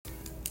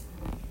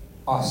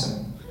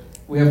Awesome.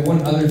 We have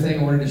one other thing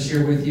I wanted to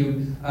share with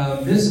you.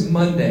 This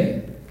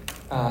Monday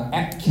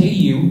at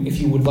KU, if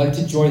you would like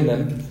to join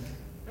them,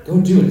 go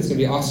do it. It's going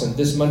to be awesome.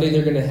 This Monday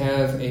they're going to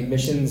have a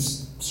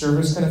missions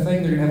service kind of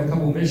thing. They're going to have a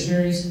couple of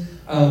missionaries,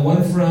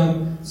 one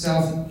from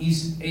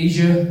Southeast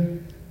Asia.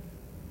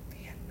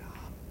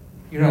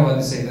 You're not allowed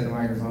to say that in the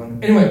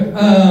microphone. Anyway,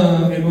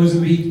 in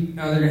Mozambique,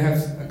 they're going to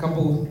have a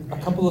couple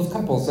of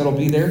couples that'll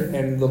be there,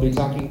 and they'll be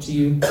talking to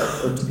you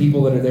or to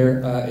people that are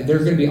there. They're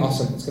going to be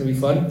awesome. It's going to be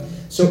fun.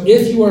 So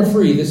if you are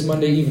free this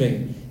Monday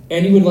evening,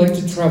 and you would like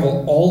to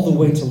travel all the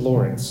way to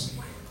Lawrence,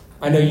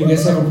 I know you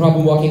guys have a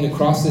problem walking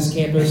across this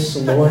campus, so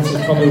Lawrence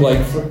is probably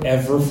like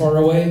forever far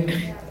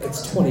away.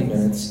 It's 20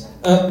 minutes.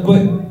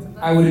 But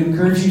I would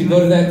encourage you to go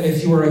to that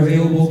if you are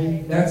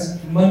available.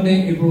 That's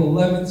Monday, April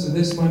 11th, so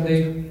this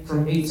Monday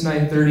from 8 to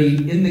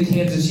 9:30 in the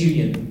Kansas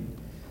Union.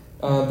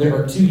 There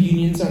are 2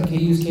 unions on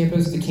KU's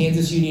campus. The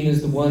Kansas Union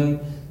is the one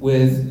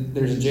with,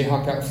 there's a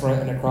Jayhawk out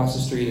front, and across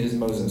the street is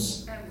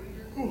Moses.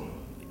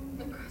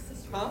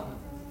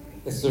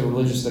 It's the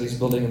religious studies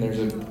building, and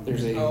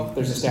there's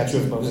a statue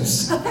of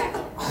Moses.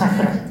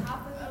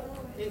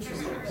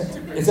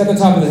 It's at the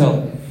top of the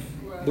hill.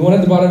 The one at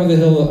the bottom of the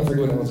hill, I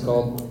forget what that one's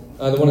called.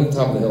 The one at the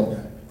top of the hill,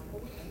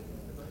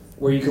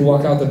 where you can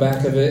walk out the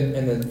back of it,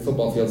 and the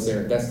football field's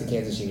there. That's the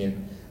Kansas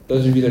Union.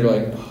 Those of you that are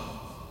like,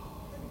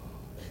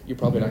 you're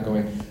probably not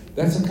going.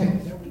 That's okay.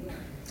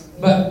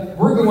 But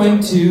we're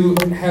going to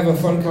have a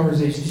fun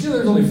conversation. You know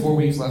there's only 4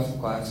 weeks left of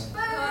class.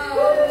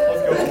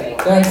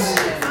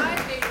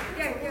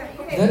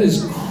 That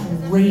is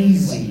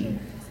crazy.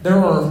 There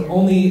are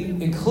only,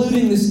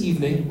 including this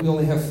evening, we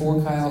only have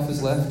 4 Chi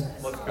Alphas left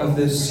of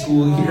this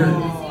school year.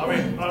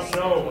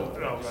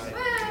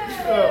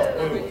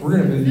 We're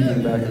going to move you to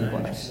the back of the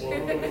class.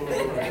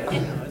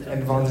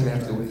 And Vaughn's going to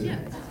have to go with you.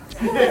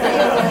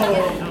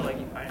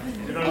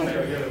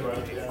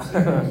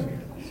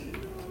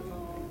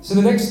 So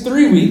the next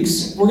 3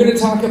 weeks, we're going to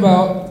talk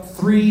about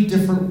 3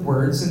 different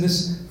words, and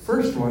this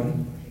first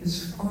one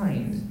is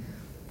find.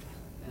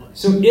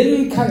 So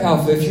in Chi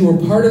Alpha, if you are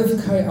part of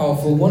Chi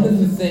Alpha, one of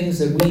the things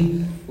that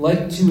we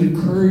like to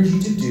encourage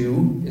you to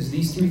do is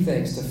these 3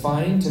 things: to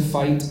find, to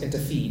fight, and to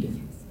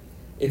feed.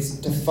 It's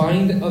to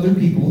find other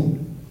people,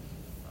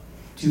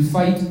 to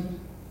fight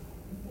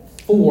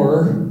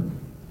for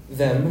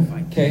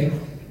them, okay?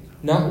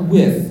 Not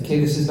with, okay?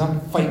 This is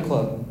not Fight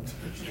Club.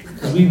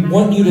 Because we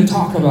want you to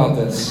talk about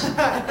this,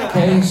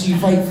 okay? So you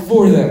fight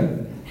for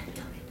them.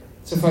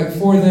 To fight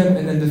for them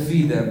and then to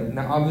feed them.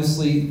 Now,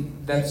 obviously,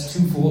 that's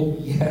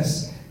twofold,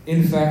 yes.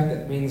 In fact,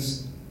 that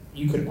means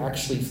you could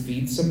actually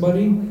feed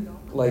somebody,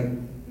 like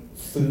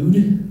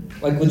food,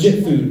 like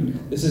legit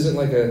food. This isn't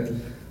like a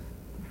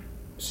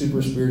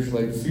super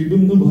spiritual, like, feed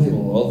them the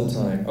Bible all the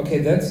time.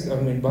 Okay,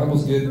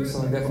 Bible's good,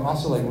 something like that, but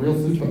also like real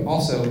food, but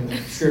also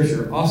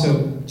Scripture,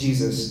 also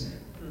Jesus.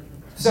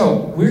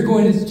 So, we're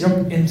going to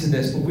jump into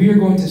this, but we are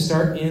going to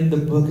start in the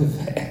book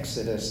of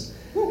Exodus.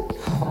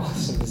 How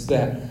awesome is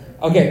that?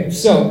 Okay,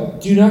 so,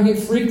 do not get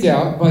freaked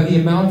out by the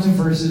amount of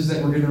verses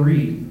that we're going to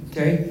read,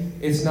 okay?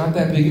 It's not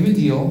that big of a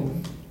deal.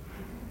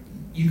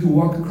 You can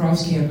walk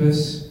across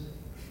campus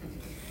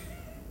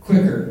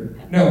quicker.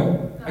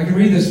 No, I can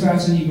read this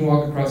faster than you can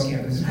walk across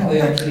campus. It's probably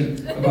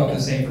actually about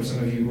the same for some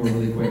of you who are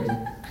really quick.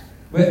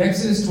 But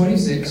Exodus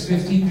 26,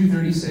 15 through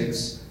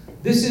 36,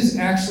 this is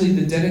actually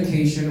the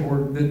dedication or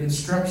the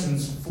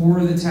instructions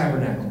for the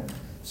tabernacle.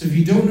 So if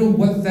you don't know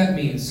what that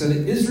means, so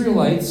the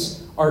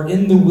Israelites are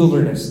in the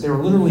wilderness. They're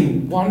literally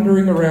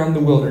wandering around the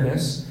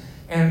wilderness,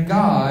 and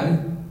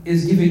God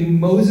is giving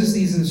Moses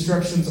these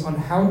instructions on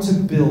how to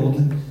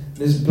build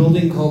this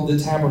building called the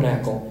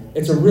tabernacle.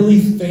 It's a really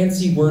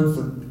fancy word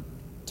for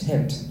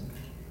tent.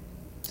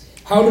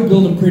 How to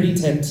build a pretty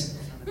tent,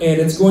 and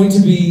it's going to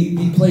be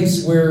the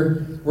place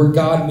where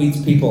God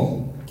meets people.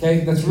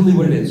 Okay, that's really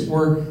what it is.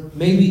 Or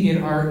maybe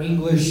in our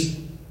English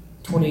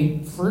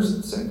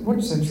 21st century,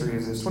 what century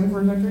is this?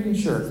 21st century?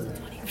 Sure.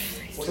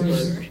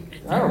 20th,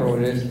 I don't know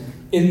what it is.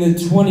 In the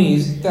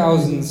 20s,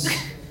 thousands.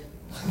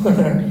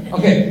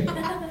 Okay,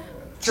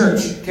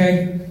 church,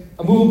 okay?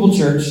 A movable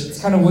church.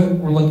 It's kind of what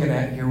we're looking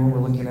at here when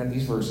we're looking at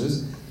these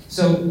verses.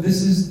 So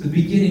this is the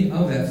beginning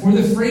of that. For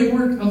the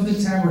framework of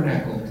the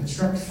tabernacle,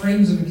 construct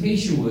frames of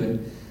acacia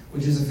wood,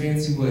 which is a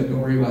fancy wood,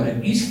 don't worry about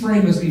it. Each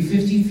frame must be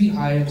 15 feet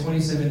high and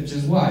 27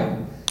 inches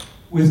wide,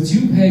 with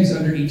 2 pegs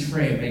under each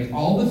frame. Make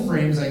all the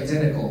frames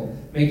identical.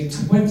 Make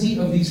 20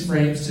 of these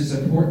frames to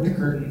support the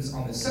curtains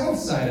on the south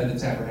side of the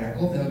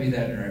tabernacle. That'll be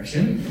that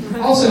direction.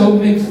 Also,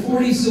 make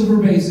 40 silver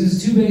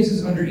bases, 2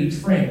 bases under each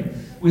frame,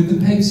 with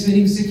the pegs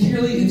fitting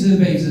securely into the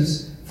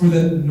bases. For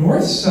the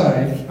north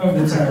side of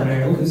the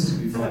tabernacle, this is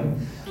going to be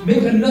fun,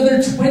 make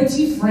another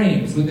 20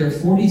 frames with their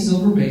 40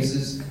 silver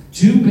bases,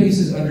 2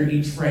 bases under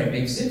each frame.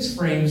 Make 6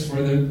 frames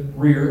for the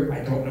rear. I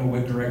don't know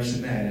what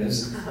direction that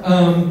is.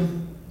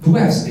 The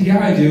west.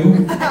 Yeah, I do.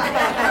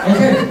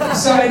 Okay.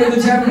 Side of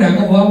the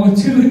tabernacle, along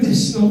with 2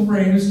 additional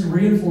frames to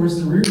reinforce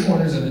the rear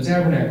corners of the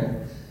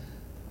tabernacle.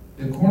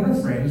 The corner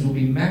frames will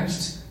be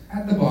matched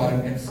at the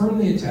bottom and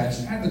firmly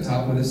attached at the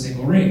top with a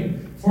single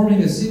ring.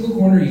 forming a single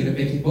corner unit,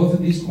 making both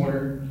of these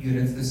corner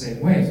units the same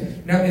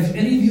way. Now, if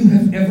any of you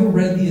have ever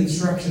read the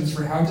instructions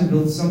for how to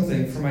build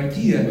something from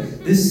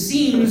IKEA, this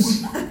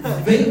seems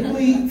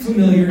vaguely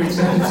familiar,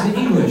 except it's in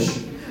English,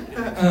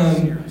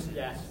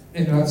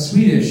 and not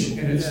Swedish,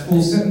 and it's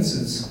full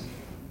sentences.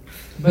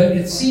 But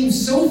it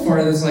seems so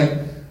far that it's like,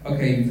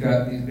 okay, you've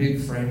got these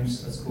big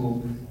frames, that's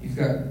cool. You've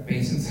got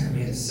basins that are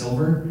made of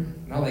silver,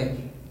 not like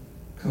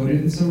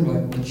coated in silver,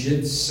 like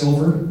legit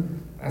silver.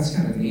 That's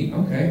kind of neat.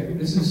 Okay,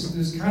 this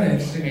is kind of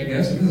interesting, I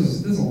guess, but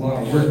this is a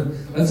lot of work.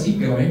 Let's keep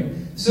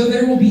going. So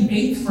there will be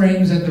 8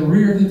 frames at the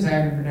rear of the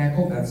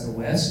tabernacle, that's the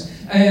west,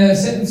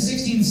 set in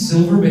 16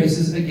 silver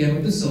bases, again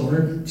with the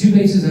silver, 2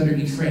 bases under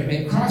each frame.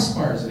 Make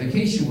crossbars of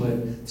acacia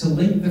wood to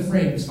link the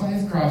frames,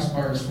 5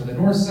 crossbars for the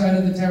north side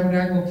of the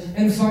tabernacle,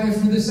 and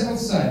 5 for the south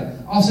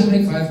side. Also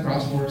make 5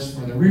 crossbars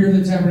for the rear of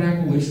the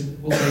tabernacle, which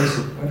will face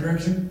what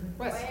direction?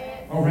 West.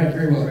 All right,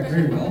 very well,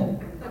 very well.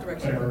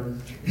 Whatever.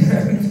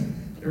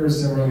 There were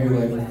several of you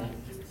like, whatever.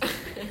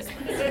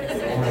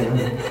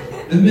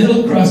 The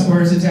middle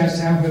crossbars attached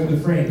halfway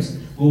with frames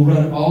will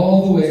run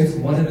all the way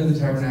from one end of the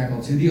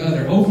tabernacle to the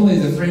other. Overlay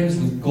the frames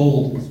with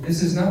gold.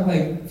 This is not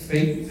like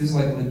fake, this is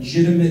like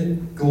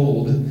legitimate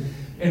gold.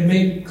 And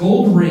make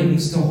gold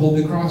rings to hold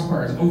the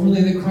crossbars.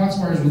 Overlay the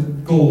crossbars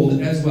with gold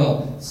as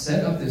well.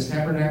 Set up this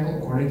tabernacle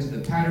according to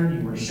the pattern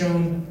you were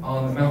shown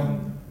on the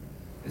mountain.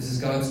 This is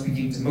God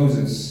speaking to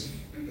Moses.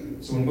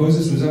 So when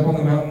Moses was up on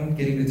the mountain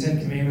getting the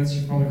 10 Commandments,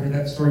 you've probably heard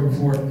that story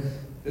before,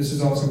 this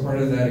was also part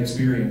of that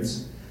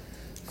experience.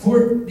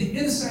 For the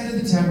inside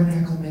of the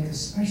tabernacle, make a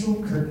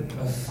special curtain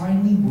of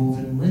finely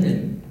woven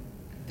linen.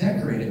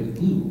 Decorate it with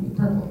blue, with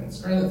purple, and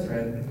scarlet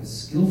thread, and with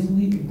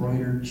skillfully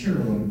embroidered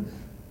cherubim,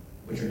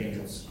 which are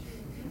angels.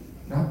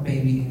 Not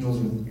baby angels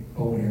with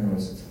bow and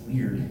arrows. It's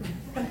weird.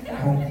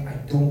 I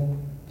don't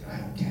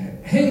get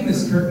it. Hang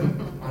this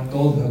curtain on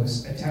gold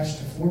hooks attached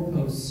to 4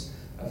 posts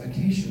of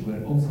acacia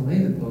wood. Overlay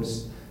the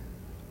posts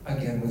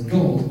again with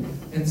gold,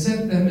 and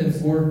set them in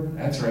 4,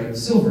 that's right,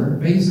 silver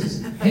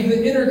bases. Hang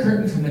the inner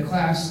curtain from the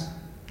clasps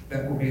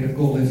that were made of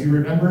gold, if you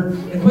remember,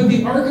 and put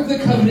the Ark of the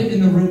Covenant in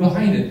the room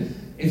behind it.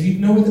 If you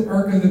know what the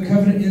Ark of the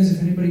Covenant is,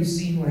 if anybody's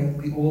seen like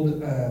the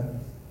old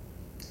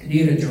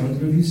Indiana Jones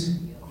movies,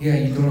 yeah,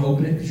 you don't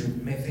open it because your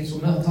face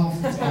will melt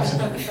off. It's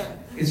awesome.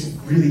 It's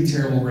really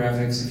terrible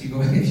graphics. If you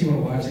want to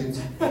watch it,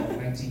 it's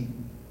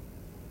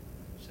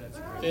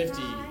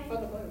 50.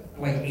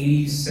 Like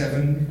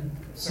 87.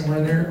 Somewhere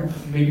in there,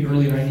 maybe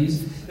early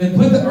 90s. Then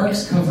put the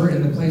ark's cover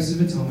in the place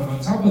of atonement on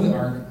top of the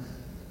Ark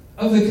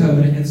of the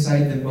Covenant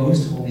inside the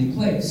most holy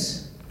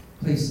place.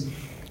 Place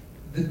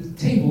the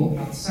table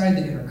outside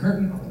the inner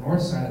curtain on the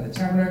north side of the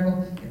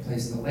tabernacle, and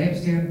place the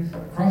lampstand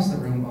across the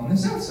room on the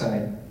south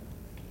side.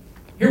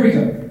 Here we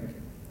go.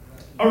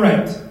 All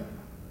right.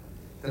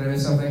 Did I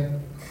miss something?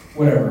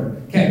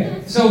 Whatever.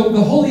 Okay, so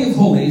the Holy of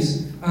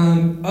Holies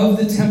of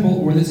the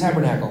temple or the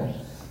tabernacle.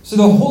 So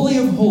the Holy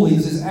of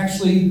Holies is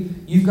actually,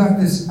 you've got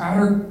this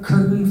outer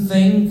curtain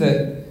thing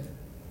that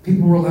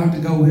people were allowed to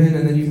go in,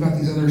 and then you've got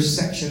these other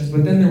sections,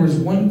 but then there was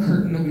one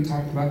curtain that we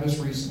talked about just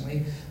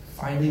recently,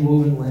 finely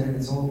woven linen,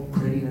 it's all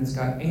pretty, and it's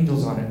got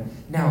angels on it.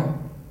 Now,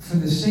 for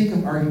the sake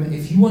of argument,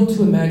 if you want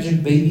to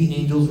imagine baby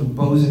angels with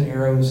bows and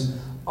arrows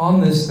on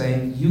this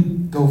thing, you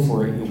go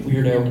for it, you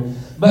weirdo.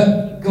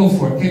 But go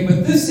for it, okay?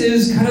 But this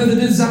is kind of the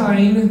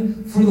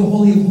design for the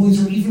Holy of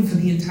Holies, or even for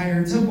the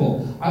entire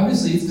temple.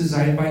 Obviously, it's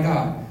designed by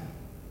God.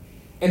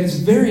 And it's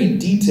very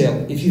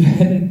detailed. If you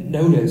hadn't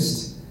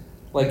noticed,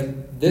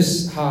 like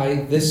this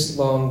high, this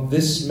long,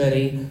 this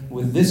many,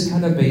 with this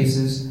kind of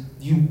bases,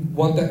 you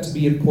want that to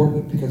be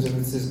important because if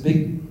it's this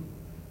big,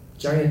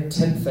 giant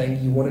tent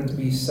thing, you want it to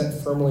be set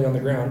firmly on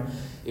the ground.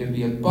 It would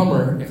be a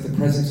bummer if the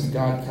presence of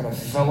God kind of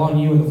fell on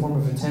you in the form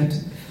of a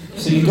tent.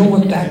 So you don't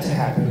want that to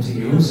happen to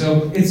you.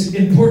 So it's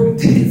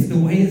important. It's the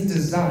way it's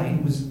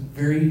designed was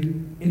very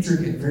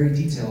intricate, very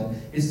detailed.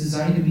 It's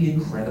designed to be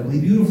incredibly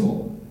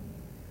beautiful.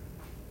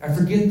 I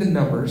forget the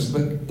numbers,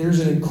 but there's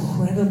an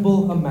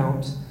incredible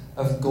amount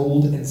of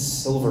gold and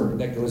silver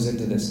that goes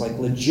into this, like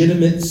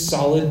legitimate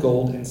solid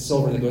gold and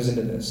silver that goes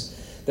into this.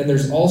 Then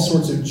there's all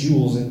sorts of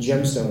jewels and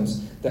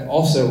gemstones that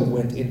also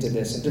went into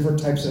this, and different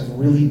types of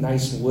really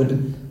nice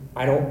wood.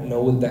 I don't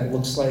know what that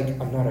looks like.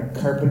 I'm not a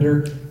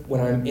carpenter.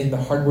 When I'm in the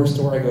hardware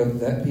store, I go,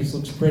 that piece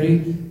looks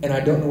pretty, and I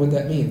don't know what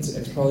that means.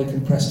 It's probably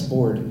compressed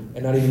board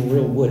and not even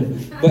real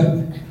wood.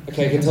 But,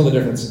 okay, I can tell the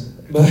difference.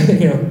 But,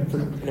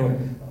 anyway.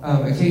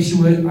 Acacia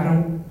wood, I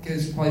don't get,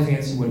 it's probably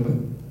fancy wood, but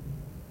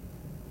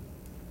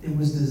it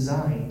was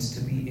designed to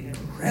be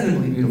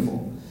incredibly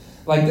beautiful.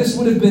 Like, this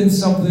would have been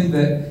something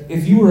that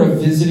if you were a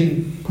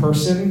visiting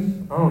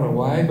person, I don't know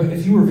why, but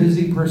if you were a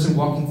visiting person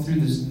walking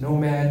through this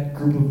nomad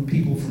group of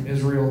people from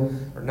Israel,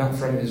 or not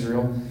from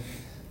Israel,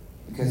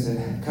 because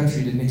the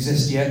country didn't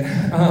exist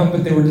yet,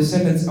 but they were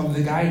descendants of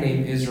the guy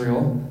named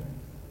Israel,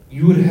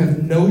 you would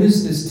have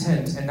noticed this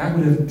tent, and that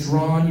would have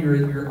drawn,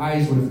 your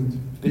eyes would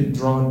have been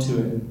drawn to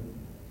it.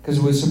 Because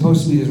it was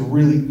supposed to be this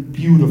really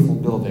beautiful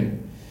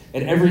building.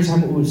 And every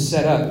time it was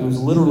set up, it was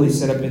literally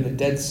set up in the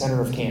dead center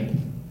of camp.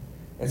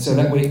 And so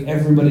that way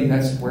everybody,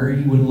 that's where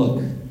you would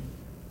look.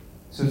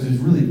 So it's this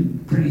really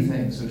pretty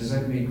thing. So it's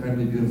designed to be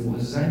incredibly beautiful.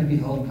 It's designed to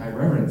be held in high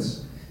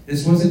reverence.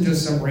 This wasn't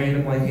just some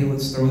random, like, hey,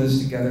 let's throw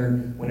this together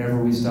whenever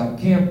we stop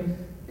camp.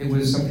 It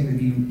was something that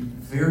he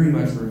very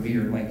much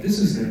revered. Like, this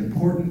is an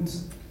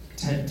important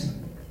tent.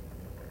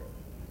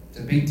 It's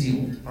a big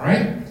deal, all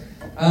right?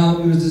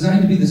 It was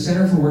designed to be the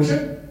center for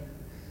worship.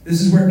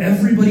 This is where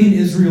everybody in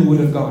Israel would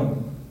have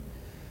gone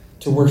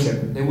to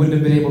worship. They wouldn't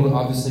have been able to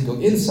obviously go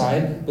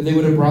inside, but they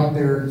would have brought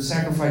their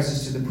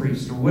sacrifices to the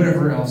priest or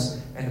whatever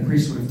else, and the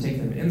priest would have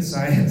taken them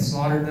inside and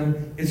slaughtered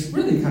them. It's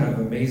really kind of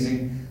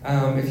amazing.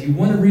 If you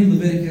want to read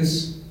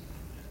Leviticus,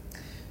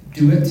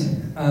 do it.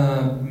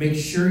 Make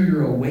sure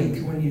you're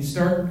awake when you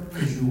start,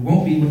 because you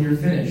won't be when you're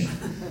finished.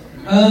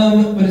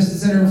 But it's the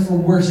center for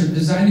worship,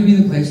 designed to be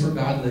the place where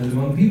God lived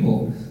among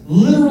people.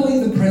 Literally,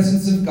 the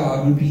presence of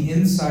God would be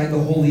inside the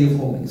Holy of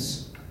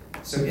Holies.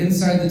 So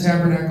inside the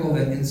tabernacle,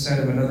 then inside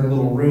of another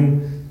little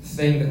room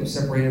thing that was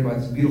separated by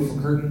this beautiful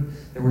curtain,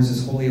 there was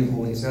this Holy of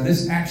Holies. Now,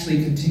 this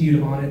actually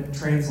continued on. It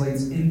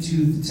translates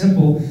into the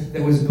temple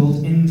that was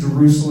built in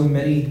Jerusalem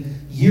many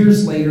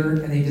years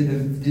later, and they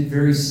did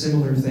very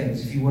similar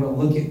things. If you want to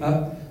look it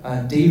up,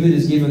 David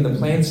is given the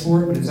plans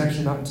for it, but it's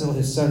actually not until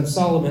his son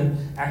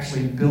Solomon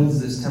actually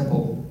builds this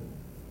temple.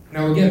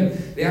 Now again,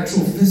 the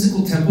actual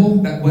physical temple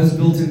that was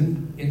built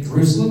in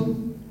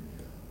Jerusalem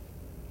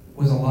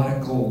was a lot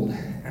of gold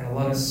and a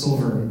lot of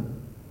silver.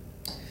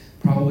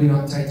 Probably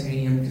not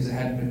titanium because it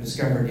hadn't been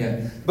discovered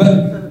yet. But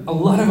a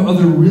lot of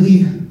other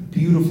really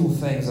beautiful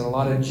things and a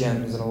lot of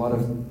gems and a lot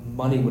of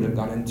money would have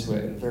gone into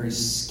it, and very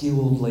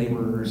skilled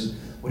laborers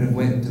would have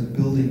went into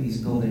building these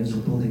buildings or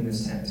building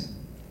this tent.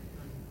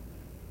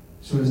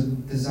 So it was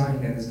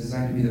designed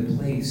to be the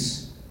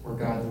place where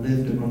God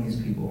lived among his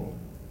people.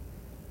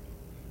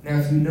 Now,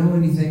 if you know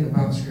anything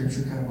about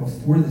Scripture kind of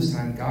before this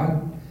time,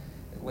 God,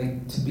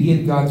 like, to be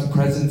in God's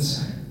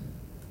presence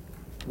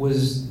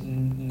was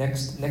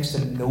next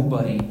to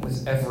nobody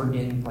was ever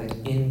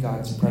in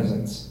God's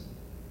presence.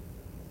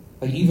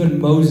 Like, even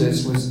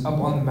Moses was up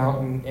on the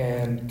mountain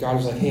and God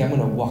was like, hey, I'm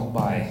going to walk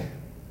by.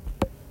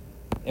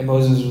 And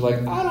Moses was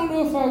like, I don't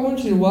know if I want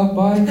you to walk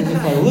by, because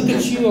if I look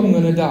at you, I'm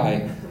going to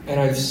die. And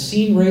I've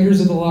seen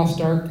Raiders of the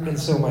Lost Ark, and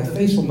so my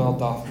face will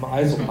melt off, my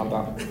eyes will pop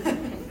out.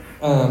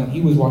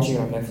 He was watching it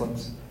on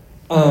Netflix.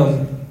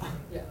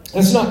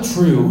 That's not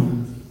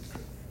true.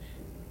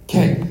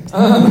 Okay.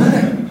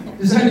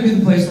 Designed to be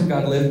the place where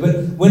God lived.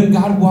 But when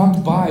God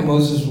walked by,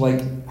 Moses was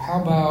like,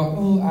 how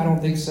about, I don't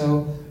think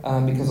so,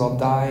 because I'll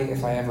die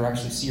if I ever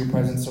actually see your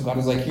presence. So God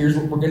was like, here's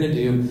what we're going to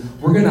do.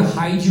 We're going to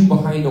hide you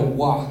behind a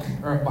rock,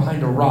 and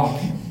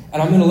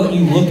I'm going to let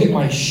you look at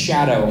my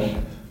shadow.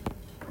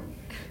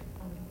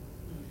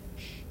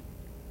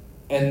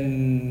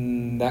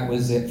 And that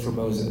was it for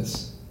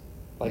Moses.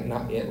 Like,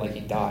 not it, like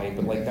he died,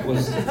 but like that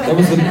was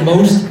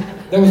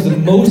the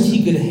most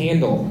he could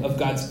handle of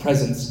God's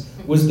presence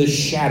was the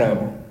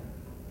shadow.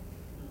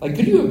 Like,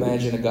 could you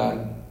imagine a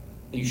God?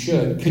 You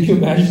should. Could you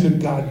imagine a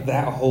God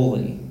that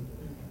holy,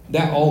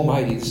 that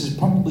almighty? This is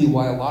probably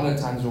why a lot of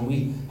times when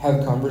we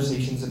have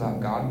conversations about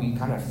God, we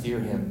kind of fear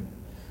him,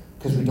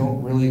 because we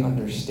don't really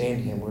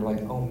understand him. We're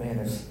like, oh man,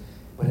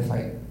 if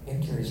I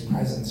enter his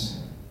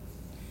presence,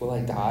 will I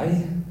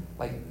die?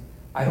 Like,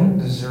 I don't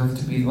deserve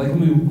to be, like, when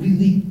we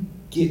really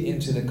get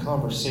into the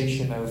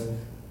conversation of,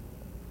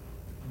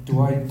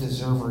 do I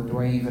deserve, or do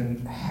I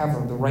even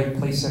have the right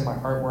place in my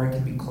heart where I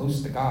can be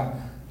close to God?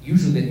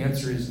 Usually the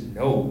answer is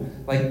no.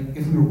 Like,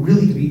 if we were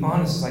really to be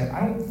honest, it's like,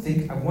 I don't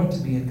think I want to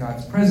be in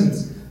God's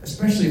presence,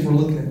 especially if we're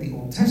looking at the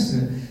Old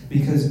Testament,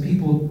 because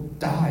people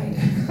died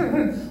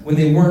when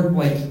they weren't,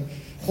 like,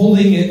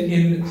 holding it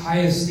in high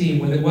esteem,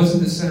 when it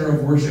wasn't the center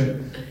of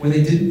worship, when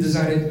they didn't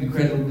design it to be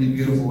incredibly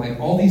beautiful. Like,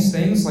 all these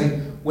things, like,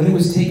 when it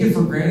was taken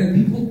for granted,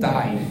 people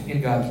died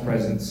in God's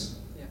presence.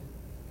 Yeah.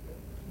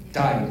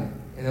 Died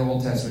in the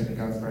Old Testament in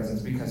God's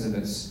presence because of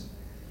this.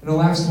 And the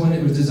last one,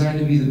 it was designed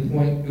to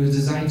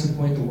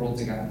point the world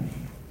to God.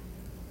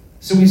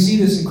 So we see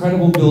this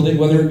incredible building,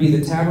 whether it be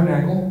the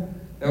tabernacle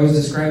that was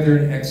described there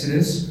in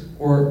Exodus,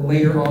 or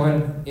later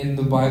on in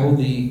the Bible,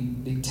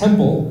 the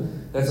temple.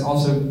 That's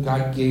also,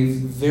 God gave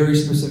very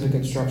specific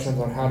instructions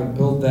on how to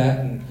build that,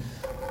 and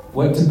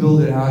what to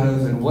build it out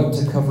of, and what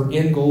to cover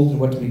in gold, and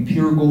what to be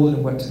pure gold,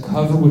 and what to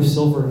cover with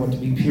silver, and what to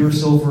be pure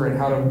silver, and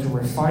how to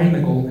refine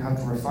the gold, and how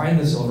to refine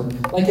the silver.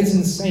 Like, it's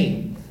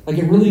insane. Like,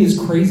 it really is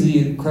crazy,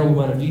 incredible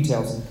amount of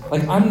details.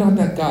 Like, I'm not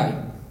that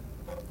guy.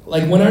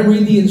 Like, when I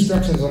read the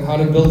instructions on how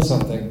to build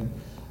something,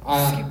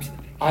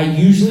 I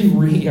usually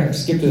read, I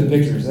skip to the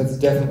pictures, that's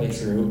definitely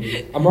true.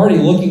 I'm already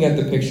looking at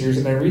the pictures,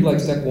 and I read like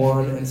step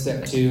 1 and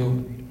step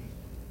 2,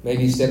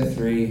 maybe step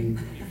 3.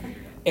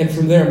 And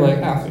from there, I'm like,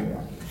 I'll figure it out.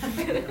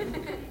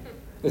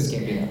 This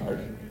can't be that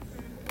hard.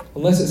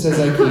 Unless it says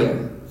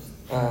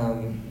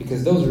IKEA,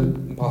 because those are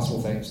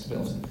impossible things to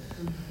build.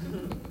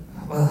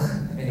 Well,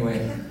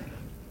 anyway.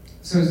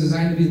 So it's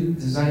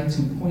designed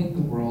to point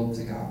the world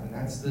to God, and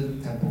that's the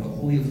temple, the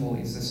Holy of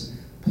Holies, this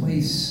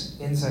place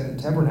inside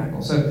the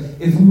tabernacle. So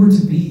if we were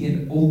to be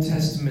in Old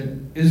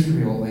Testament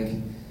Israel, like,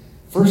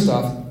 First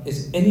off,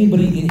 is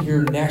anybody in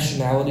here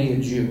nationality a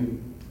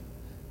Jew?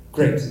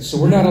 Great.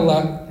 So we're not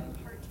allowed...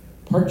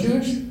 Part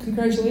Jewish?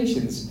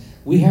 Congratulations.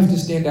 We have to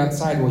stand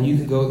outside while you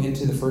can go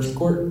into the first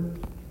court,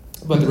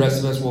 but the rest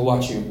of us will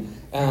watch you.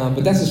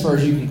 But that's as far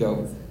as you can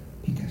go.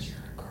 Because you're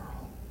a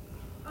girl.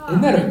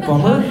 Isn't that a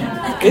bummer?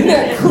 Isn't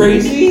that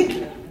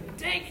crazy?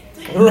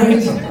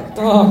 Right?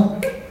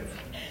 Oh.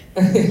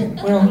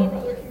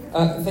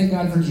 Well, thank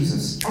God for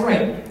Jesus. All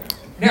right.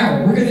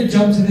 Now, we're going to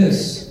jump to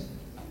this.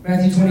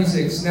 Matthew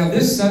 26. Now,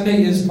 this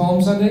Sunday is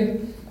Palm Sunday,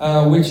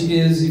 which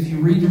is, if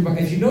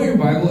you know your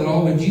Bible at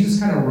all, when Jesus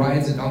kind of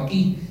rides a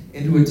donkey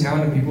into a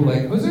town and people are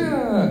like,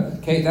 Hosanna!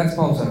 Okay, that's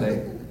Palm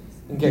Sunday.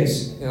 In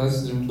case,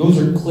 those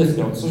are cliff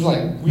notes. Those are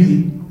like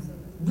really,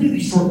 really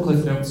short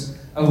cliff notes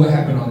of what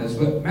happened on this.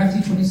 But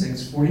Matthew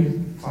 26,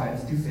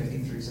 45 through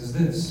 53 says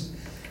this.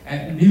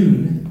 At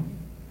noon,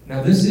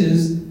 now this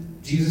is,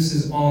 Jesus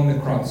is on the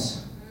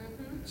cross.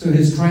 So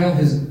his trial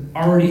has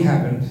already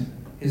happened.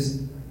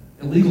 His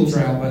illegal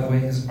trial, by the way,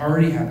 has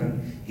already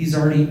happened. He's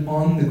already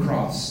on the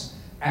cross.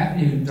 At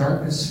noon,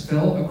 darkness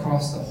fell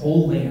across the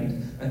whole land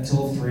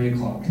until 3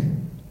 o'clock.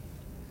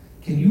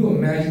 Can you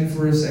imagine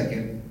for a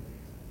second,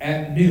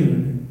 at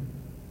noon,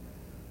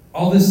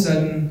 all of a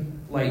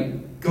sudden,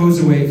 light goes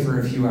away for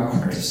a few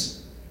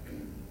hours?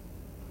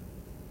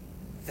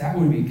 That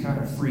would be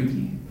kind of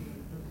freaky.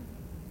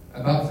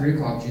 About 3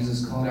 o'clock,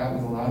 Jesus called out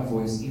with a loud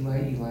voice,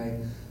 Eli, Eli.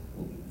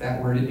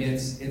 That word,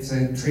 it's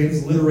a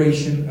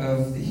transliteration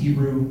of the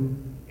Hebrew,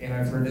 and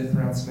I've heard it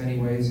pronounced many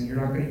ways, and you're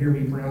not going to hear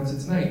me pronounce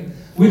it tonight.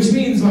 Which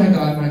means, my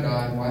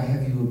God, why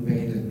have you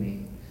abandoned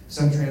me?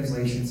 Some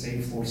translations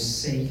say,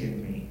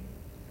 forsaken me.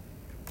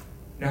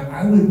 Now,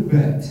 I would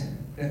bet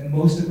that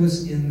most of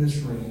us in this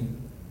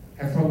room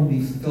have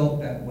probably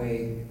felt that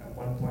way at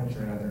one point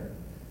or another,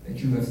 that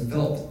you have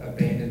felt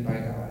abandoned by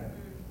God,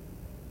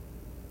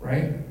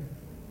 right?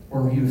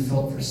 Or you have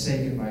felt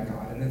forsaken by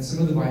God. And then some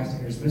of the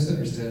bystanders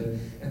misunderstood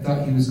and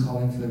thought he was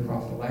calling for the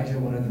prophet Elijah.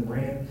 One of them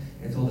ran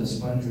and filled a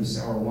sponge with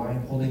sour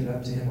wine, holding it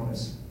up to him on a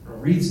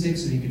reed stick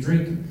so he could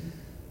drink.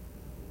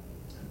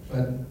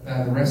 But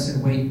the rest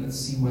said, wait, let's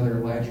see whether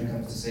Elijah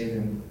comes to save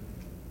him.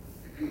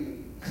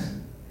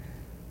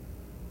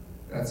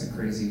 That's a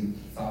crazy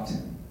thought.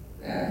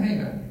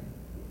 Hang on.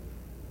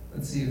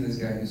 Let's see if this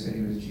guy who said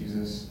he was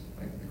Jesus,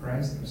 like the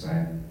Christ, the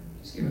Messiah,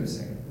 just give it a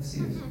second. Let's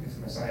see if the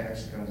Messiah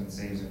actually comes and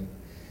saves him.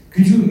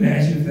 Could you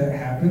imagine if that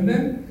happened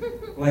then?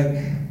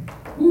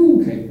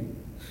 Okay.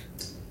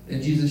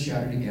 Then Jesus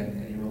shouted again,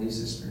 and he released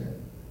his spirit.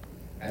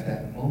 At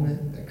that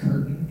moment, the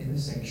curtain in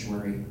the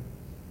sanctuary,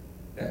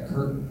 that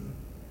curtain,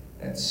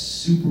 that's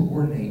super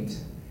ornate,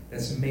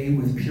 that's made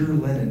with pure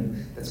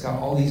linen, that's got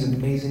all these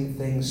amazing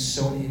things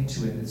sewn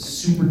into it, it's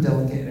super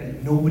delicate,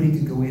 and nobody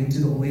could go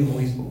into the Holy of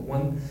Holies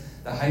but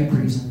the high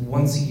priest,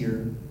 once a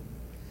year.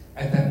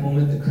 At that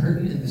moment, the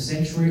curtain in the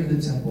sanctuary of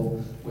the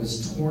temple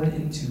was torn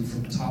into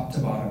from top to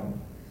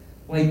bottom.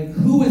 Like,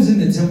 who was in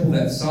the temple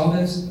that saw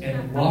this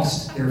and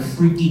lost their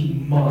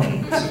freaking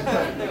mind?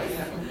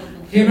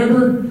 Okay,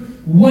 remember?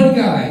 One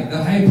guy,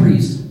 the high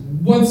priest,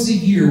 once a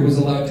year was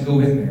allowed to go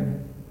in there.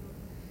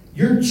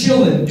 You're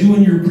chilling,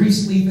 doing your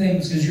priestly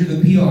things because you're the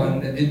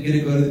peon that didn't get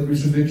to go to the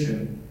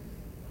crucifixion.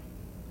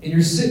 And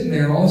you're sitting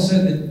there, and all of a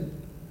sudden,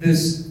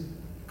 this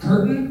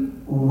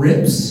curtain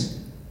rips.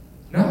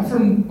 Not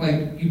from,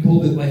 you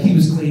pulled it, he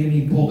was cleaning,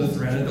 he pulled the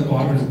thread at the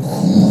bottom, and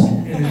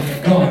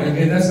it's gone.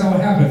 Okay, that's not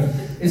what happened.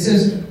 It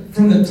says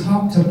from the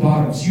top to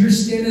bottom. So you're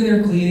standing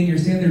there cleaning, you're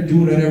standing there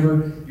doing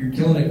whatever, you're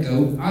killing a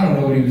goat. I don't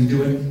know what he was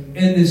doing.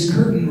 And this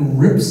curtain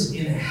rips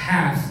in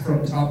half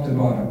from top to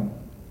bottom.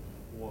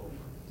 Whoa.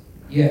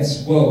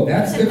 Yes, whoa.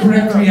 That's the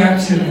correct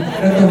reaction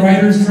that the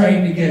writer's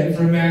trying to get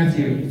from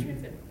Matthew.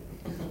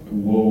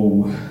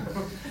 Whoa.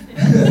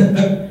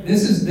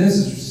 This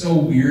is so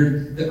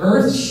weird. The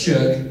earth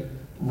shook.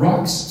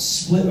 Rocks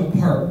split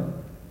apart.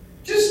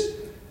 Just,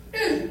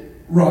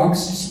 rocks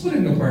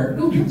splitting apart.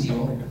 No big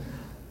deal.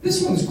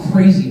 This one's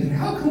crazy. And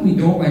how come we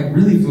don't,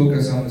 really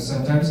focus on this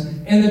sometimes?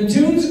 And the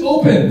tombs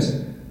opened.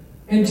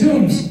 And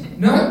tombs,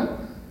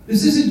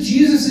 this isn't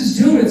Jesus'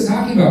 tomb it's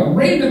talking about.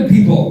 Random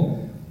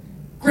people.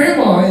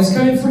 Grandma is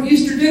coming for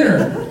Easter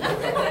dinner.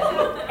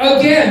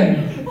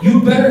 Again,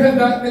 you better have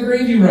gotten the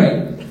gravy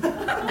right.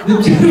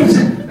 The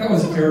tombs... That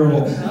was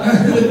terrible.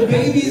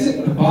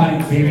 The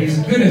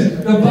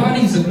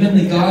bodies of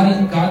many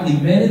godly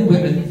men and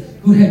women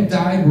who had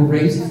died were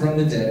raised from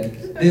the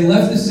dead. They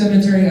left the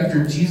cemetery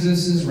after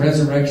Jesus'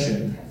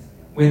 resurrection,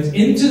 went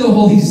into the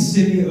holy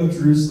city of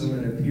Jerusalem,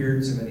 and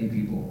appeared to many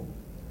people.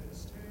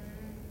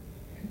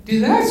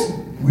 Dude, that's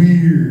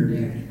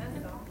weird.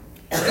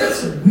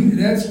 That's weird.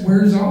 That's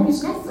where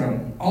zombies come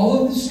from.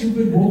 All of the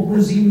stupid World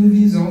War Z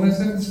movies, all that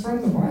stuff is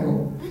from the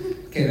Bible.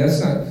 Okay, that's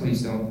not,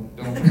 please don't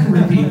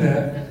repeat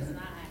that.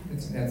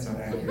 That's not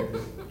accurate.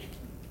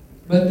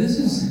 But this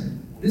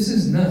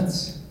is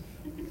nuts.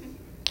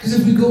 Because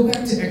if we go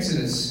back to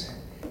Exodus,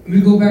 and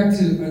we go back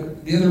to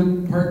the other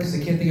part, because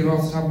I can't think of it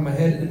off the top of my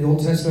head, in the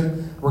Old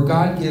Testament, where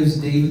God gives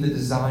David the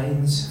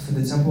designs for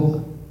the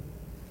temple,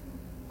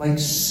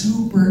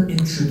 super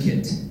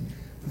intricate.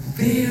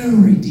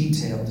 Very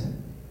detailed.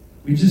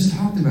 We just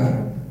talked about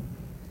them.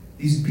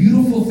 These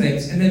beautiful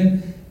things. And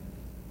then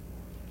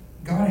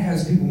God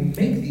has people make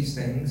these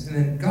things. And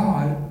then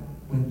God,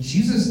 when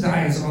Jesus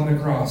dies on the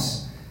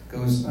cross,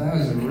 goes, that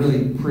was a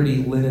really pretty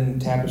linen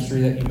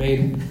tapestry that you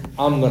made.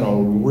 I'm going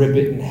to rip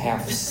it in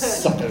half,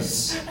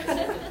 suckers.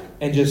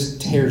 And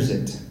just tears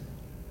it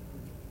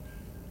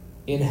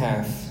in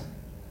half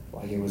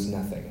like it was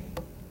nothing.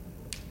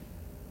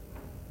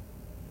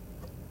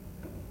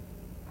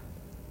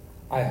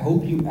 I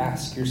hope you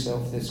ask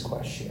yourself this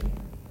question.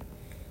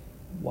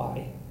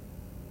 Why?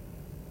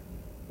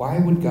 Why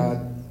would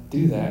God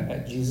do that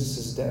at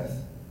Jesus'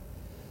 death?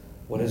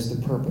 What is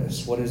the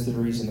purpose? What is the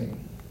reasoning?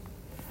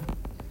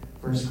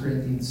 1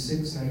 Corinthians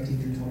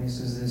 6:19-20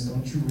 says this,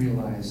 don't you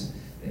realize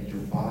that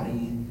your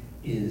body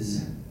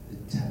is the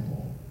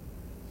temple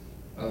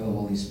of the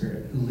Holy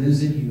Spirit who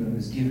lives in you and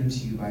was given to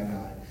you by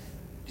God?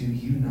 Do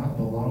you not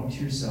belong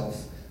to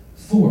yourself?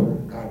 For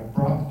God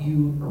bought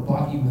you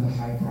with a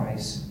high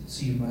price,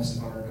 so you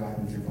must honor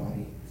God with your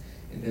body.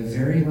 In the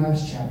very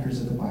last chapters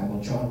of the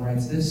Bible, John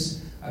writes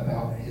this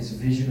about his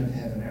vision of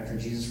heaven after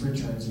Jesus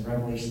returns in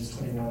Revelations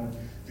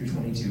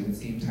 21-22. It's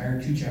the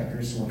entire 2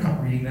 chapters, so we're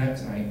not reading that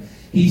tonight.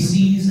 He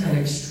sees an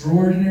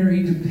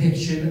extraordinary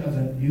depiction of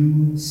a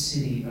new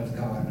city of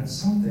God, but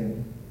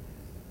something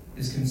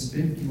is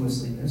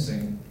conspicuously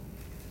missing.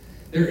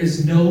 There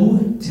is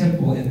no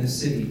temple in the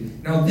city.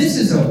 Now, this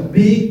is a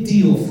big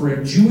deal for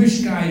a Jewish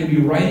guy to be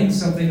writing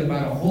something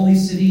about a holy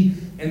city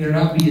and there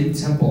not be a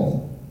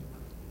temple.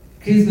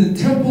 Because the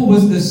temple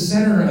was the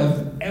center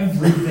of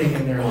everything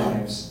in their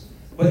lives.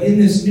 But in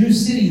this new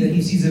city that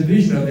he sees a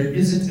vision of, there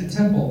isn't a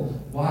temple.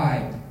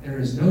 Why? There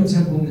is no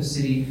temple in the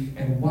city,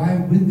 and why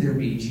would there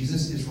be?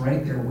 Jesus is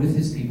right there with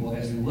his people.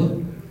 As we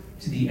look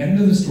to the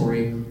end of the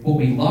story, what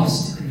we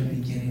lost in the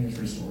beginning is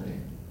restored.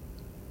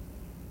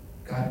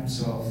 God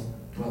himself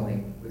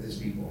dwelling with his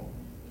people.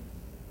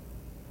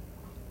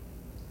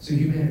 So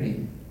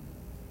humanity,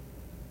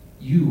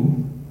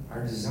 you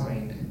are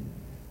designed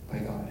by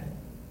God.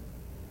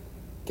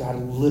 God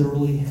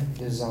literally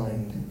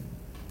designed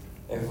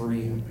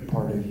every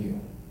part of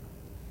you.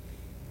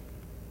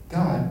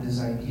 God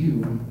designed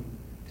you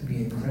to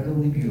be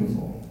incredibly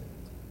beautiful.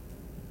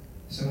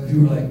 Some of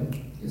you are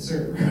like, yes,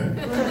 sir.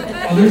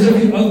 Others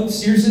of you,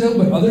 seriously though,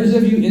 but others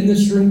of you in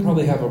this room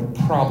probably have a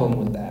problem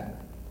with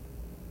that.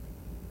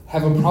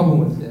 Have a problem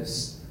with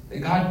this. That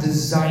God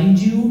designed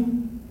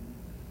you.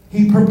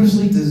 He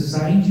purposely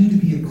designed you to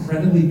be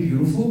incredibly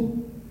beautiful.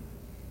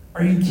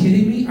 Are you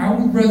kidding me? I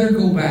would rather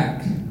go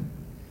back.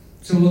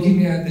 So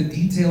looking at the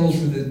details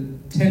for the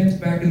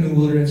tent back in the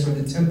wilderness or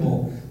the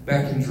temple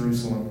back in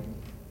Jerusalem,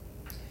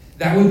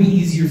 that would be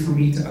easier for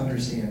me to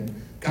understand.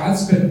 God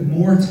spent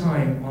more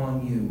time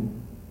on you.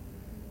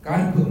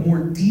 God put more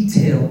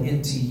detail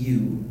into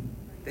you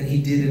than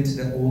he did into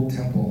the old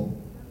temple.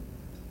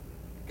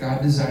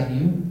 God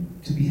designed you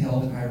to be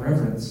held in high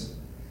reverence.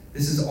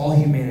 This is all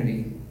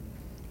humanity.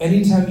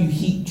 Anytime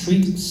you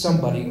treat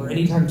somebody, or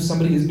anytime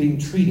somebody is being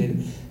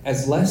treated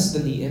as less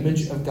than the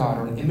image of God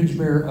or an image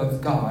bearer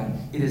of God,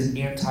 it is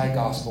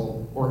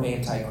anti-gospel or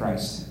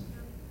anti-Christ.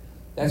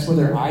 That's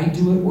whether I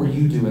do it or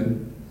you do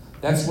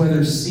it. That's whether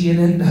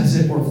CNN does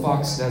it or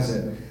Fox does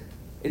it.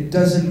 It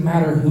doesn't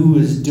matter who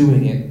is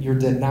doing it. You're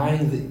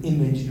denying the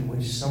image in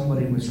which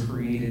somebody was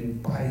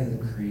created by the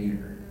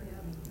Creator.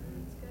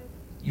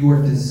 You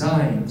are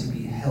designed to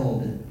be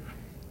held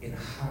in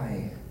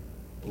high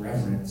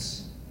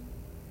reverence.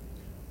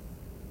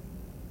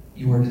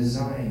 You are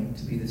designed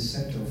to be the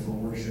center for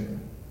worship.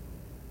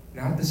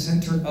 Not the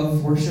center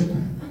of worship.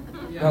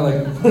 Not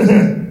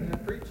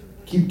like,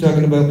 keep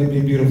talking about me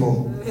being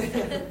beautiful.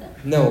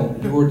 No,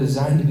 you are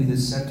designed to be the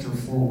center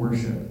for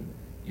worship.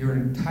 Your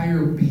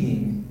entire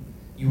being,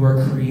 you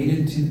are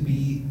created to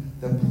be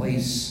the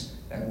place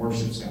that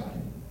worships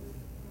God.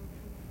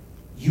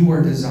 You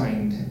are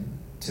designed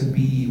to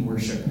be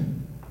worship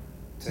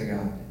to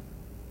God.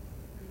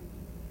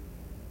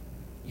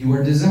 You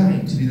are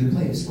designed to be the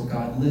place where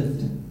God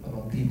lived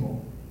among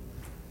people.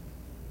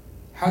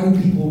 How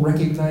do people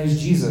recognize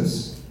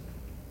Jesus?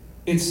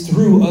 It's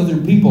through other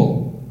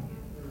people.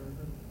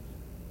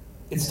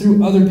 It's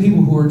through other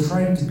people who are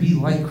trying to be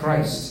like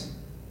Christ.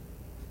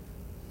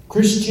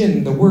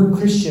 Christian, the word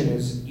Christian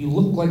is you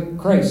look like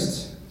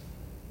Christ.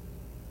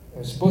 It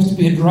was supposed to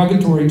be a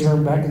derogatory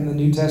term back in the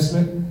New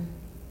Testament,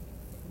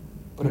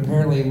 but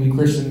apparently we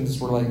Christians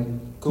were like,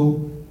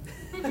 cool,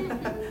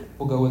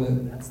 we'll go with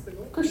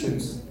it.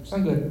 Christians,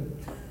 sound good.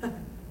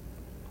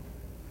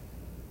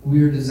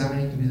 We are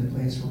designed to be the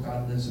place where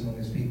God lives among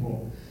his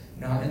people,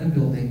 not in a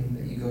building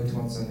that you go to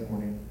on Sunday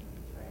morning.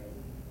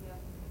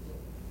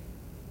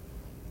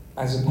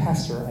 As a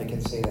pastor, I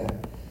can say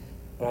that.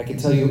 But I can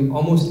tell you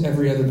almost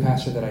every other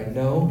pastor that I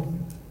know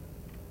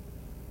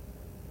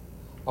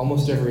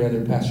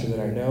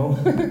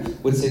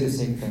would say the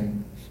same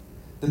thing.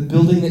 The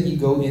building that you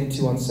go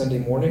into on Sunday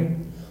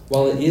morning,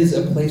 while it is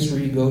a place where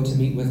you go to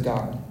meet with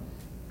God,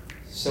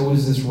 so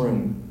is this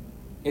room.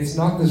 It's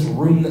not this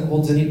room that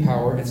holds any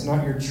power. It's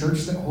not your church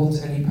that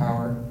holds any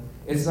power.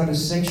 It's not a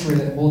sanctuary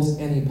that holds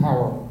any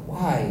power.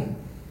 Why?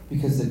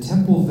 Because the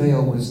temple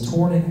veil was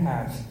torn in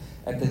half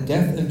at the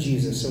death of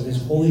Jesus, so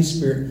his Holy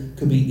Spirit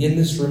could be in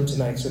this room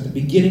tonight. So at the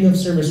beginning of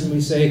service, when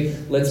we say,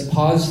 let's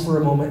pause for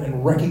a moment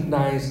and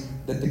recognize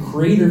that the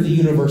creator of the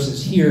universe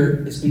is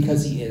here, it's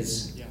because he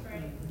is. Yeah.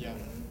 Yeah.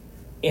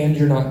 And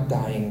you're not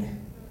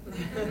dying.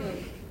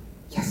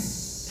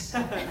 Yes!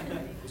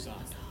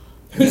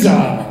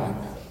 Huzzah!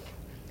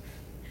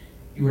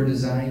 You are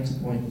designed to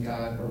point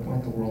God, or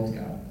point the world to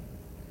God.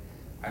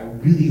 I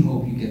really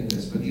hope you get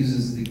this, but this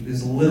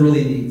is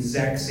literally the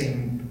exact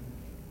same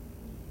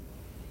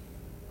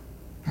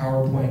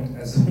PowerPoint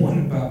as the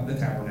one about the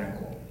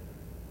tabernacle.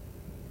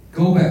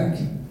 Go back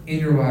in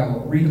your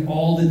Bible, read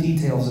all the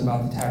details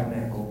about the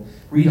tabernacle.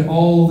 Read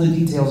all the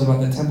details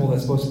about the temple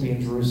that's supposed to be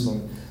in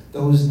Jerusalem.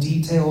 Those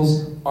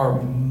details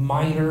are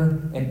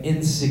minor and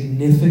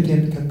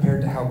insignificant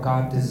compared to how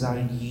God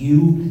designed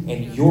you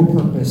and your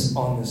purpose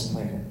on this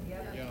planet.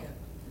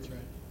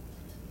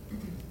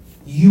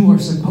 You are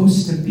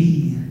supposed to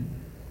be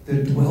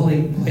the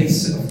dwelling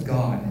place of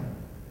God.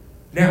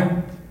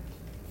 Now,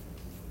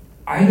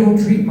 I don't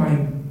treat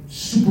mine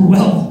super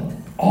well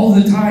all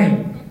the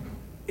time.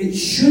 It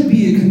should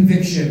be a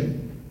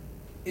conviction.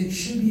 It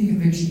should be a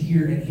conviction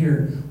here and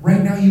here.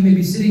 Right now you may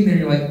be sitting there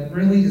and you're like,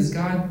 really? Is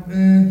God?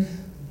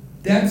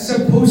 That's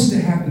supposed to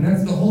happen.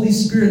 That's the Holy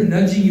Spirit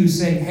nudging you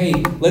saying, hey,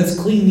 let's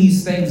clean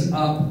these things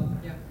up.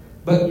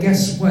 But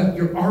guess what?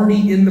 You're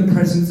already in the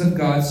presence of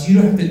God, so you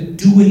don't have to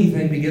do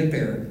anything to get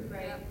there.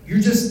 Right.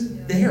 You're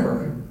just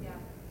there. Yeah.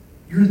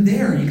 You're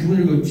there. You can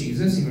literally go,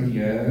 Jesus. You go,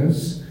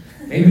 yes.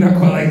 Maybe not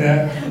quite like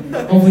that.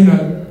 Hopefully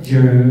not,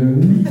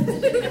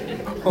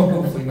 yes.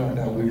 Hopefully not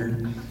that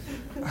weird.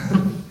 I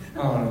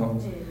don't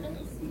know.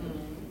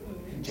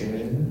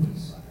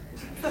 Yes.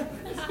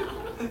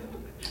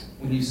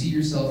 When you see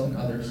yourself and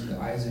others in the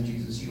eyes of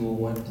Jesus, you will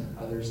want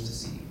others to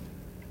see you.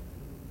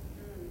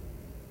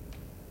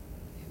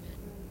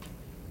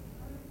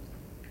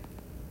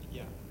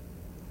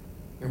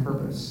 Your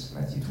purpose,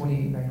 Matthew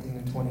 28, 19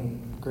 and 20,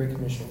 Great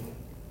Commission.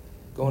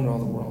 Go into all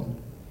the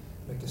world,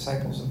 make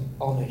disciples of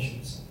all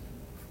nations,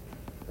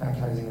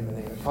 baptizing in the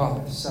name of the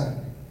Father, the Son,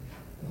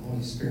 and the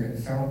Holy Spirit.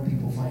 Found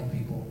people, find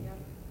people.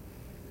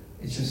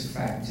 It's just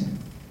fact.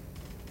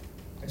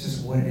 It's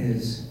just what it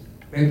is.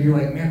 Maybe you're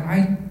like,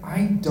 man,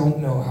 I don't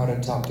know how to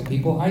talk to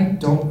people. I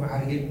don't know how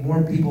to get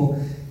more people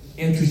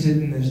interested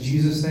in this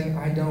Jesus thing.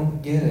 I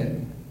don't get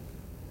it.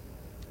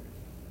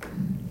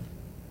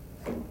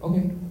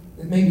 Okay.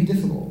 It may be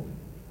difficult.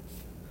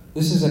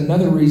 This is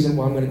another reason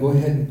why I'm going to go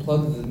ahead and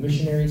plug the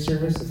missionary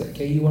service that's at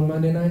KU on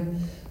Monday night.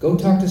 Go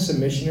talk to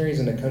some missionaries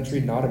in a country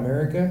not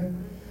America.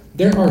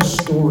 There are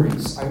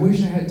stories. I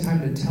wish I had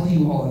time to tell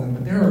you all of them,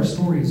 but there are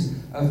stories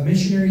of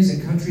missionaries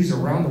in countries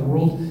around the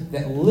world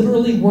that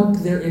literally work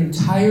their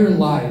entire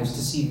lives to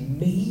see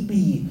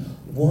maybe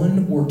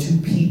 1 or 2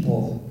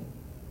 people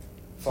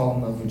fall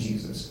in love with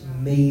Jesus.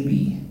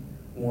 Maybe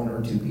 1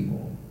 or 2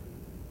 people.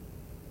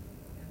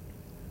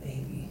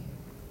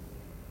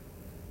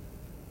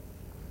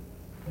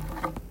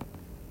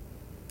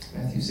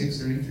 Matthew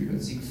 6:33,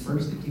 but seek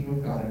first the kingdom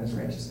of God and his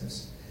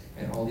righteousness,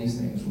 and all these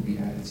things will be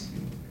added to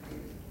you.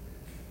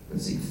 But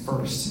seek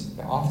first.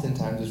 Now,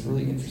 oftentimes, it's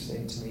really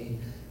interesting to me,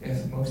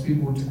 if most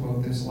people were to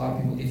quote this, a lot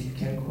of people, if you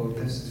can quote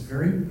this, it's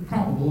very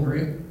probable,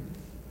 very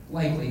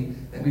likely,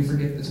 that we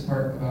forget this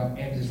part about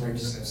and his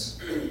righteousness.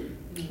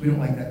 We don't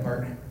like that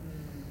part.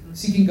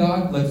 Seeking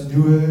God, let's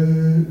do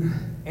it.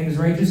 And his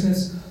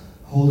righteousness,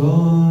 hold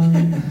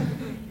on.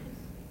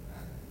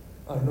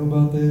 I don't know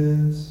about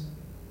this.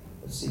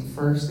 Let's seek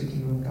first the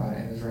kingdom of God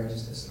and his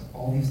righteousness, and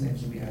all these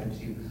things will be added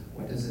to you.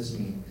 What does this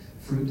mean?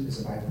 Fruit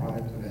is a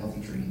byproduct of a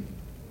healthy tree.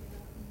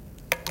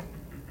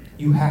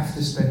 You have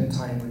to spend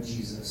time with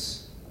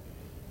Jesus.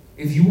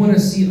 If you want to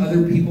see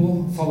other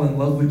people fall in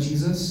love with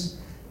Jesus,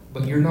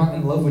 but you're not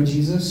in love with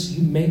Jesus,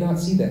 you may not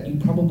see that. You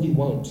probably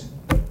won't.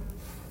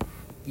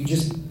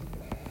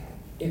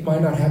 It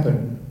might not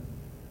happen.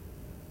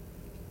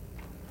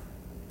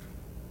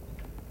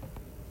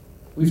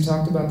 We've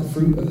talked about the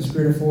fruit of the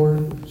Spirit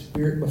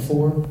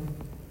before,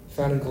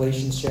 found in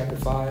Galatians chapter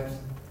 5.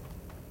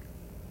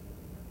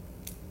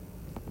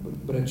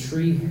 But a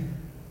tree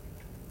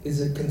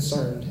isn't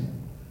concerned.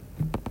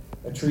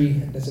 A tree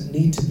doesn't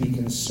need to be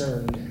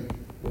concerned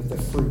with the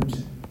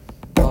fruit.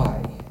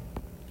 Why?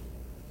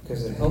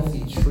 Because a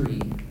healthy tree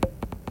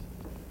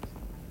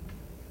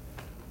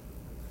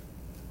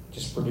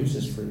just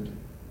produces fruit.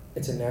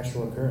 It's a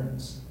natural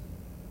occurrence.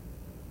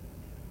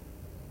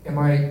 Am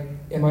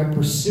I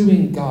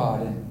pursuing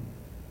God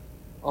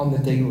on the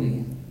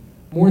daily?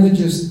 More than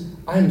just,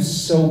 I'm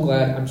so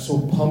glad, I'm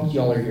so pumped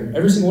y'all are here.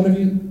 Every single one of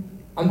you,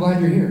 I'm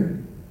glad you're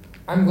here.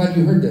 I'm glad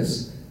you heard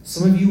this.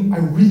 Some of you, I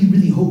really,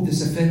 really hope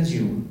this offends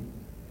you.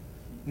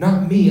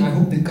 Not me, I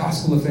hope the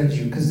gospel offends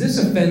you, because this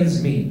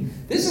offends me.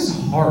 This is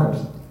hard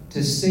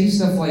to say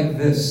stuff like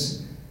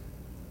this,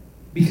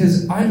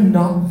 because I'm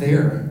not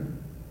there.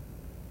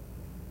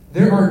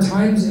 There are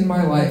times in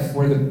my life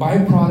where the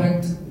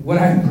byproduct, what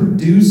I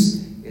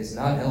produce, is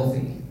not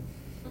healthy.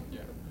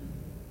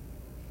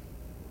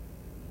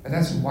 And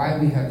that's why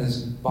we have this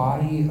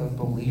body of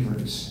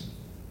believers.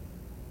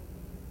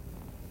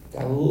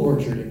 Got a little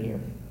orchard in here.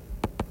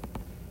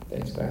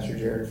 Thanks, Pastor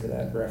Jared, for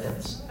that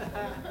reference.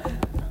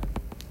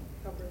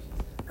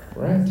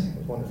 Right? It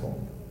was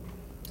wonderful.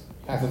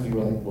 Half of you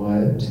were like,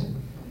 what?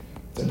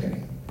 It's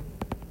okay.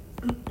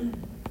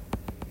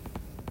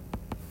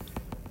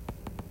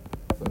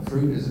 But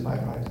fruit is a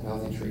byproduct of a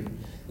healthy tree.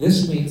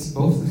 This means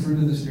both the fruit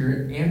of the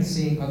Spirit and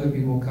seeing other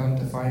people come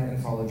to find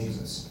and follow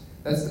Jesus.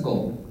 That's the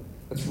goal.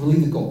 That's really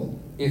the goal.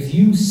 If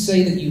you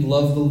say that you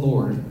love the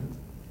Lord,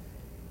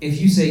 if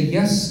you say,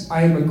 yes,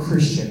 I am a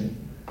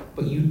Christian,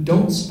 but you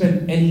don't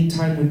spend any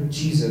time with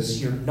Jesus,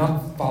 you're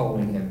not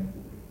following him.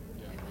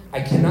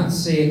 I cannot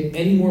say it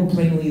any more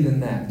plainly than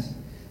that.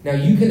 Now,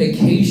 you can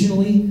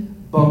occasionally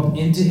bump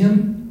into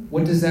him.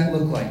 What does that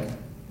look like?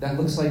 That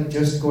looks like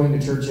just going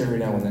to church every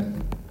now and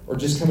then, or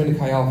just coming to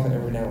Chi Alpha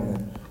every now and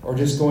then, or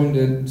just going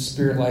to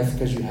Spirit Life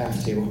because you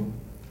have to.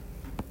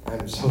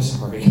 I'm so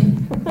sorry.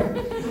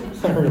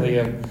 I really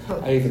am.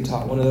 I even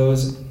taught one of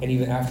those, and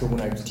even after when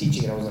I was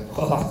teaching it, I was like,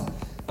 oh.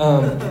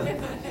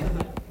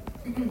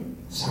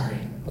 Sorry,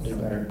 I'll do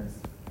better.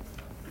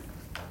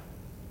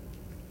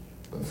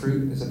 But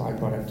fruit is a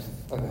byproduct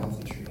of a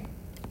healthy tree.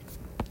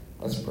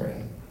 Let's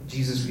pray.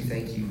 Jesus, we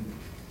thank you.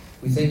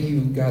 We thank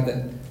you, God,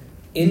 that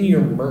in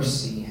your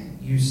mercy,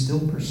 you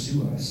still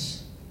pursue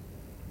us.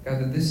 God,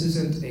 that this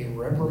isn't a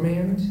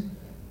reprimand.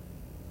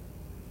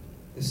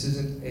 This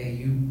isn't a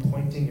you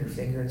pointing your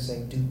finger and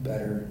saying, do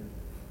better.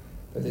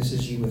 But this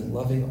is you with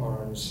loving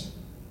arms,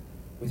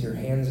 with your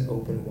hands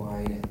open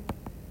wide,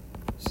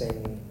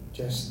 saying,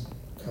 just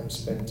come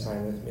spend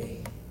time with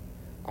me.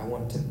 I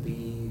want to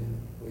be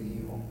with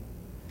you.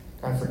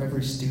 God, for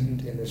every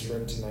student in this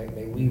room tonight,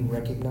 may we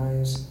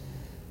recognize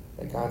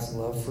that God's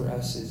love for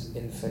us is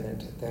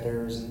infinite, that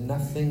there is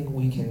nothing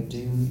we can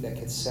do that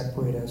can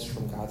separate us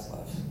from God's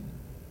love.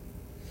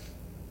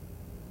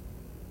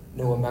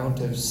 No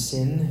amount of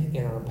sin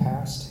in our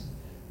past,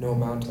 no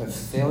amount of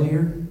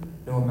failure,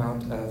 no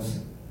amount of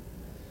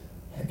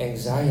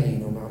anxiety,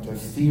 no amount of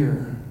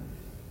fear,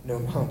 no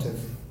amount of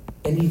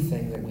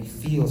anything that we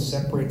feel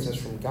separates us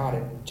from God.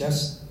 It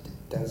just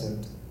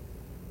doesn't.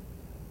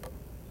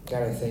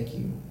 God, I thank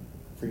you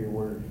for your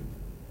word.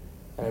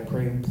 And I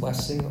pray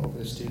blessing over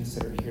the students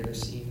that are here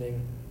this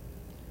evening.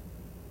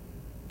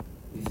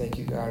 We thank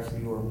you, God, for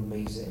you are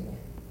amazing.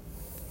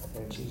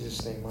 In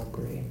Jesus' name I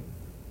pray.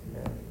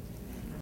 Amen.